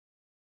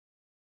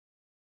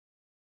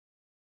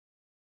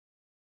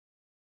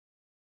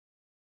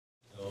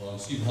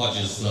Steve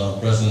Hodges,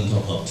 President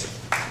of Hult.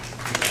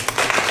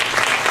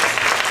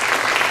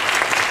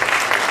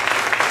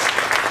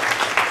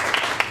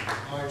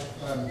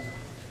 Hi,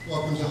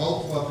 welcome to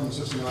Hult, welcome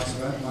to tonight's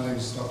event. My name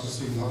is Dr.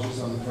 Stephen Hodges,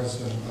 I'm the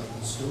President of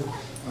the school.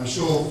 I'm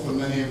sure for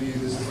many of you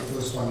this is the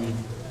first time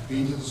you've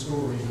been to the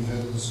school or even heard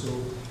of the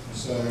school.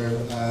 So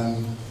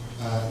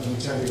let me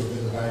tell you a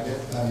bit about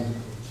it.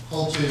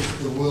 Hult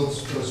is the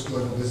world's first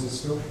global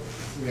business school.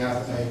 We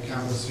have a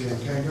campus here in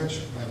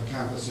Cambridge, we have a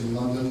campus in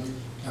London,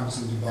 a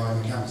campus in Dubai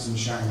and a campus in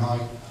Shanghai,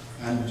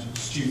 and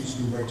students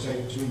can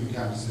rotate between the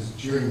campuses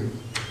during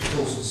the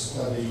course of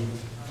study,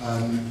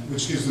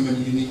 which gives them a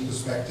unique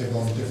perspective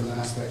on different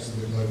aspects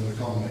of the global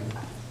economy.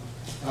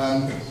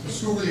 The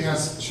school really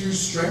has two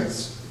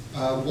strengths.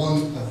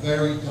 One, a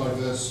very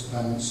diverse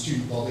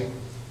student body.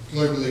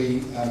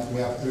 Globally, we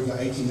have over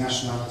 80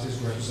 nationalities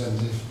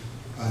represented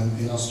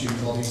in our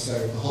student body, so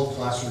the whole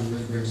classroom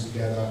really brings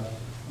together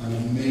an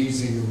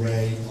amazing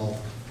array of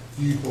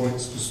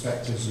viewpoints,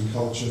 perspectives and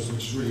cultures,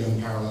 which is really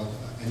unparalleled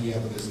at any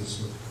other business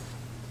school.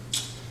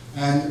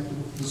 And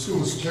the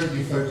school is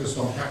totally focused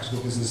on practical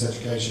business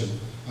education.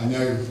 I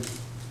know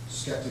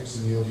skeptics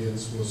in the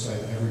audience will say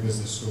that every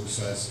business school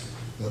says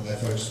that they're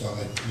focused on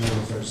it, no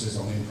one focuses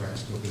on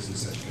impractical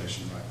business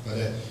education, right? But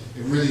it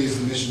really is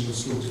the mission of the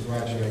school to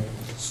graduate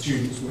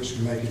students which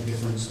can make a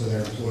difference to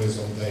their employers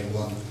on day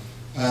one.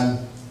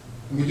 And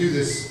we do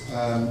this,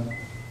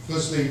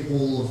 firstly,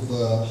 all of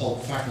the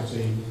Hult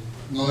faculty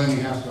not only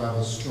have to have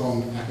a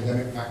strong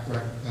academic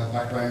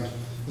background,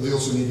 but they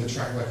also need a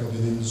track record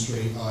in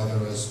industry,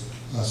 either as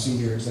a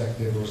senior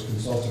executive or as a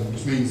consultant,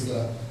 which means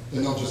that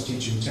they're not just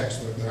teaching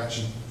textbook, they're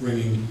actually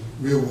bringing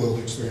real-world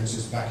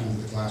experiences back into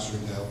the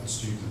classroom to help the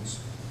students.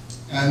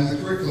 And the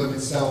curriculum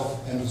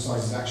itself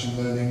emphasizes action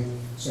learning,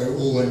 so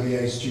all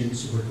MBA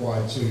students are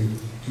required to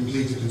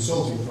complete a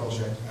consulting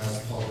project as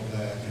part of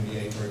their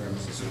MBA program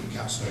as a sort of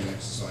capstone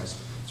exercise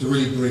to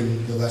really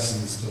bring the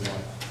lessons to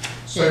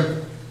life.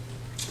 So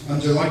I'm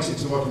delighted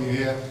to welcome you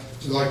here,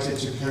 delighted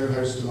to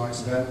co-host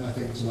tonight's event. I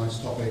think tonight's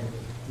topic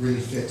really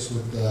fits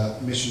with the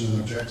mission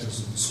and objectives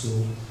of the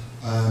school.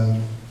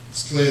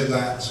 It's clear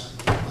that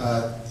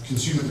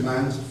consumer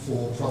demand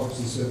for products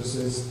and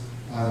services,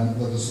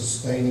 whether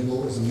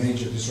sustainable, is a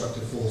major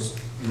disruptive force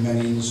in many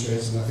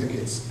industries, and I think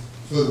it's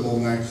furthermore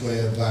now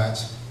clear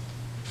that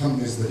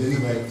companies that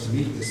innovate to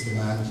meet this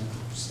demand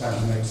stand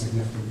to make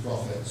significant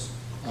profits.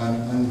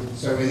 And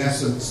so in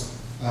essence,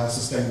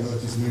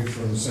 sustainability has moved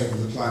from saving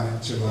the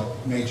planet to a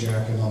major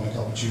economic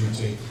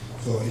opportunity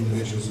for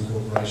individuals and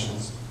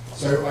corporations.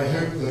 So I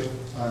hope that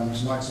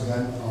tonight's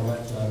event, I'll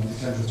let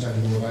Kendra tell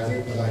you more about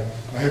it, but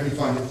I hope you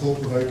find it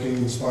thought-provoking,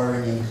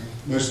 inspiring, and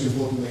most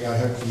importantly, I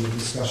hope from the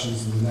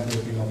discussions and the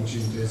networking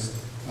opportunities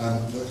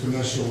that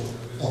commercial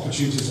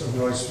opportunities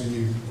arise for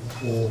you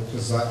all,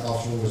 because that,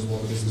 after all, is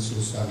what the business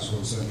school stands for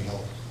and certainly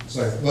help.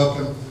 So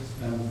welcome,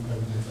 and over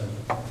to you,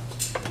 Kendra.